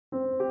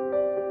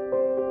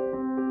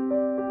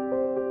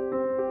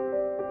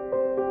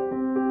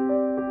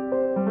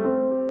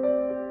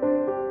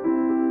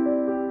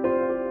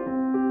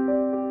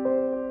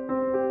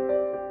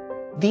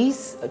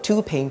These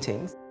two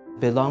paintings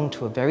belong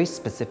to a very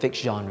specific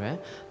genre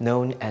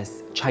known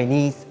as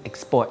Chinese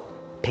export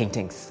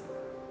paintings.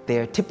 They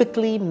are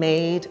typically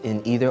made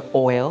in either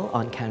oil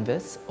on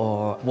canvas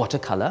or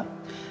watercolor,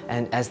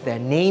 and as their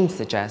name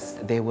suggests,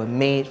 they were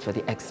made for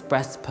the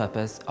express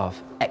purpose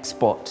of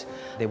export.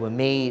 They were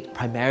made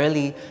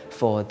primarily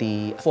for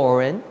the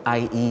foreign,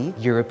 i.e.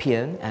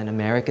 European and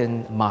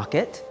American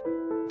market.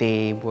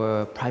 They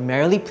were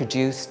primarily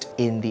produced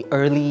in the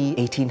early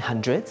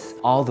 1800s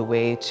all the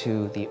way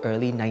to the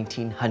early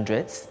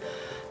 1900s,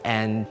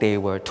 and they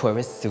were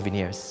tourist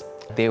souvenirs.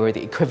 They were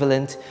the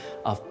equivalent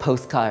of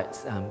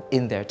postcards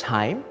in their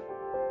time.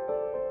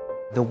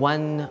 The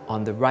one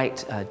on the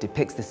right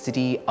depicts the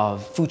city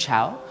of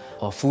Fuzhou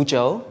or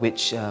Fuzhou,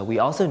 which we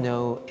also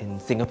know in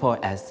Singapore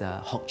as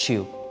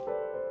Hokkiens.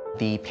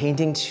 The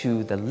painting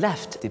to the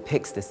left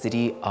depicts the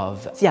city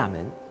of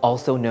Xiamen,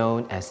 also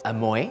known as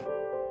Amoy.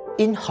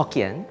 In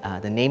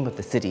Hokkien, the name of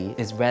the city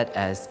is read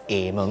as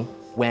Amoy.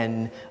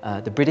 When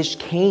the British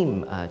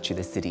came to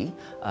the city,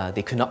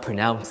 they could not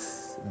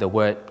pronounce the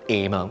word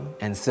Amoy,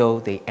 and so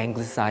they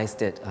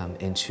anglicized it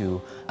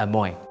into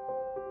Amoy.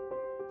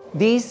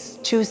 These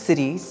two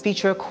cities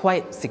feature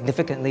quite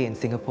significantly in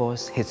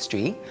Singapore's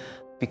history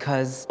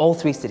because all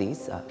three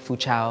cities,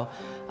 Fuzhou,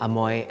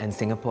 Amoy and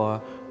Singapore,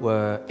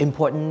 were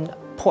important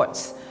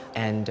ports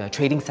and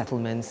trading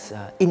settlements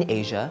in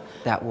Asia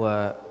that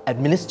were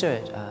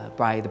administered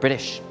by the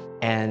British.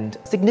 And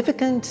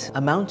significant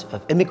amount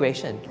of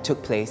immigration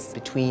took place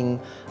between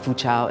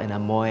Fuzhou and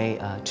Amoy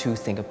to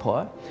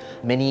Singapore.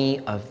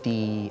 Many of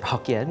the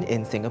Hokkien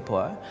in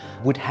Singapore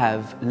would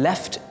have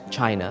left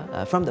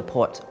China from the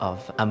port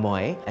of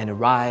Amoy and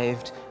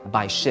arrived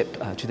by ship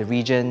to the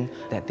region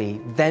that they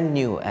then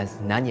knew as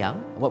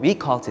Nanyang, what we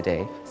call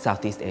today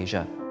Southeast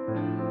Asia.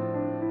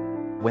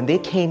 When they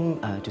came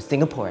to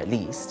Singapore at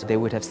least, they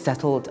would have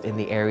settled in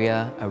the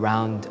area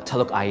around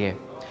Telok Ayer,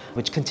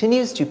 which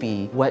continues to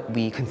be what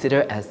we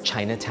consider as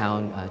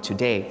Chinatown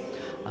today.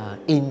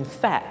 In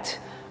fact,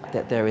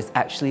 that there is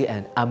actually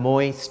an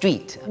Amoy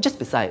street just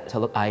beside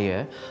Telok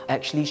Ayer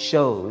actually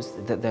shows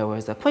that there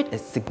was quite a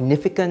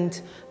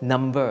significant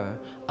number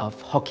of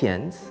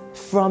Hokkiens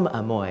from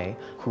Amoy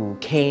who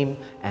came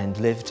and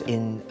lived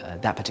in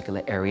that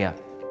particular area.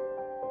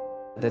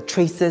 The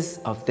traces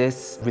of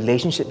this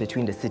relationship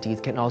between the cities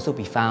can also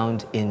be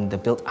found in the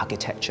built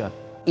architecture.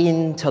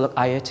 In Telok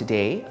Ayer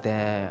today,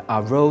 there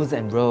are rows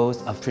and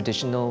rows of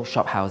traditional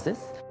shophouses.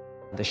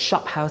 The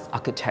shophouse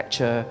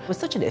architecture was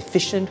such an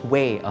efficient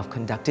way of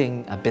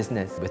conducting a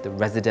business with the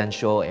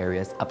residential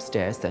areas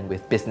upstairs and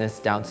with business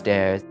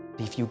downstairs.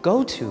 If you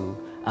go to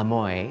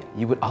Amoy,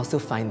 you would also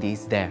find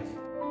these there.